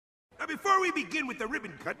before we begin with the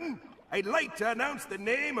ribbon cutting, I'd like to announce the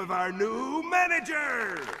name of our new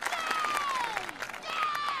manager.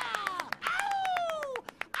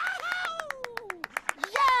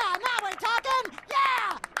 Yeah, now we're talking!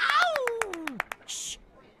 Yeah! Ow! Shh.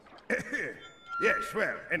 Yes,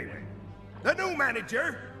 well, anyway. The new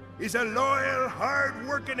manager is a loyal,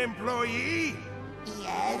 hard-working employee.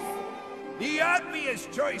 Yes, The obvious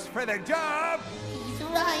choice for the job. he's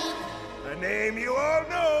right. A name you all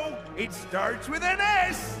know. It starts with an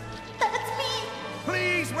S. That's me!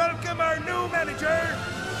 Please welcome our new manager,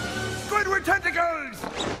 Squidward Tentacles!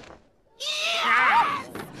 Yes!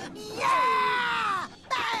 Yeah!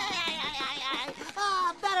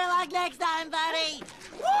 Oh, better luck next time, buddy!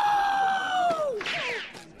 Woo!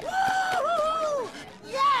 Woo!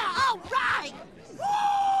 Yeah, all right!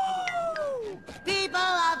 Woo! People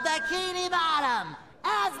of Bikini Bottom,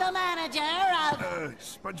 as the manager of...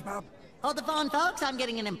 SpongeBob? Hold the phone, folks. I'm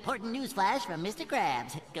getting an important news flash from Mr.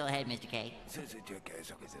 Krabs. Go ahead, Mr. K.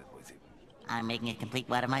 I'm making a complete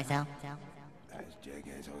what of myself?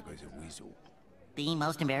 The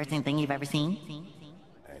most embarrassing thing you've ever seen?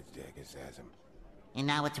 And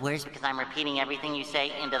now it's worse because I'm repeating everything you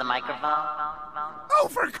say into the microphone? Oh,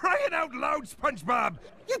 for crying out loud, SpongeBob!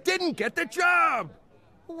 You didn't get the job!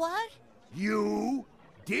 What? You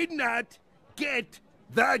did not get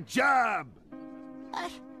the job!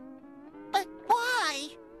 But why?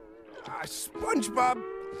 SpongeBob,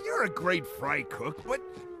 you're a great fry cook, but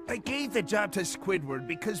I gave the job to Squidward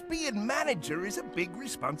because being manager is a big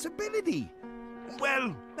responsibility.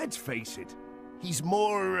 Well, let's face it, he's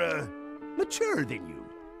more, mature than you.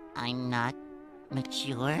 I'm not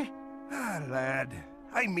mature? Ah, lad,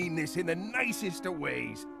 I mean this in the nicest of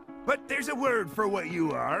ways. But there's a word for what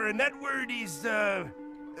you are, and that word is, now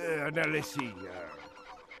let's see,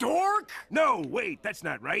 dork? No, wait, that's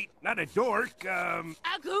not right. Not a dork, A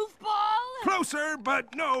goofball? closer,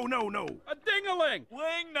 but no. A ding-a-ling! A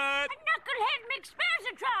Wingnut! knucklehead mixed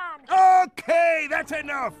Mersatron! Okay, that's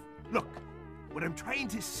enough. Look, what I'm trying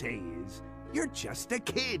to say is, you're just a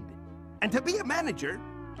kid. And to be a manager,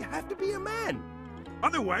 you have to be a man.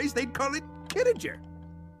 Otherwise, they'd call it kidager.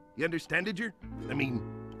 You understand, Diger? I mean,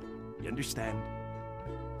 you understand?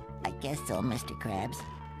 I guess so, Mr. Krabs.